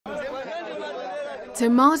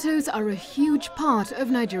Tomatoes are a huge part of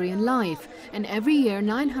Nigerian life, and every year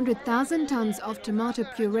 900,000 tons of tomato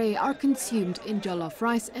puree are consumed in jollof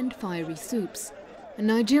rice and fiery soups.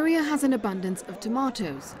 Nigeria has an abundance of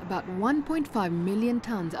tomatoes. About 1.5 million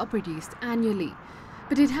tons are produced annually.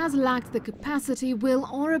 But it has lacked the capacity, will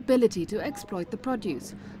or ability to exploit the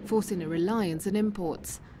produce, forcing a reliance on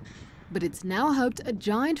imports. But it's now hoped a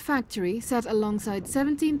giant factory set alongside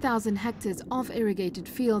 17,000 hectares of irrigated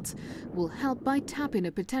fields will help by tapping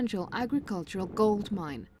a potential agricultural gold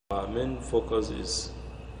mine. Our main focus is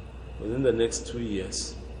within the next 2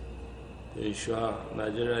 years to ensure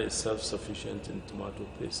Nigeria is self-sufficient in tomato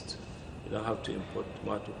paste. We don't have to import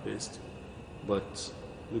tomato paste, but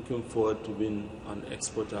looking forward to being an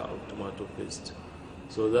exporter of tomato paste.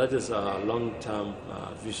 So that is our long-term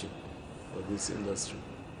vision for this industry.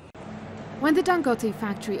 When the Dangote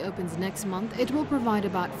factory opens next month, it will provide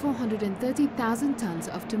about 430,000 tons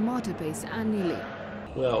of tomato paste annually.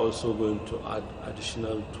 We are also going to add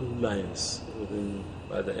additional 2 lines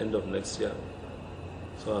by the end of next year,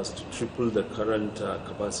 so as to triple the current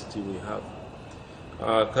capacity we have.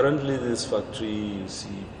 Currently, this factory, you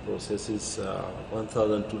see, processes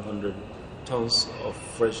 1,200 tons of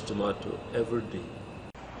fresh tomato every day.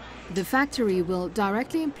 The factory will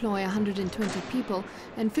directly employ 120 people,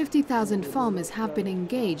 and 50,000 farmers have been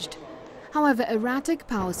engaged. However, erratic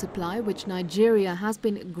power supply, which Nigeria has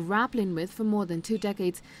been grappling with for more than 2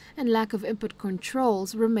 decades, and lack of input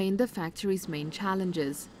controls remain the factory's main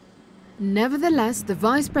challenges. Nevertheless, the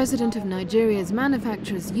Vice President of Nigeria's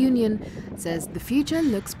Manufacturers Union says the future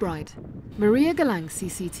looks bright. Maria Galang,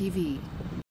 CCTV.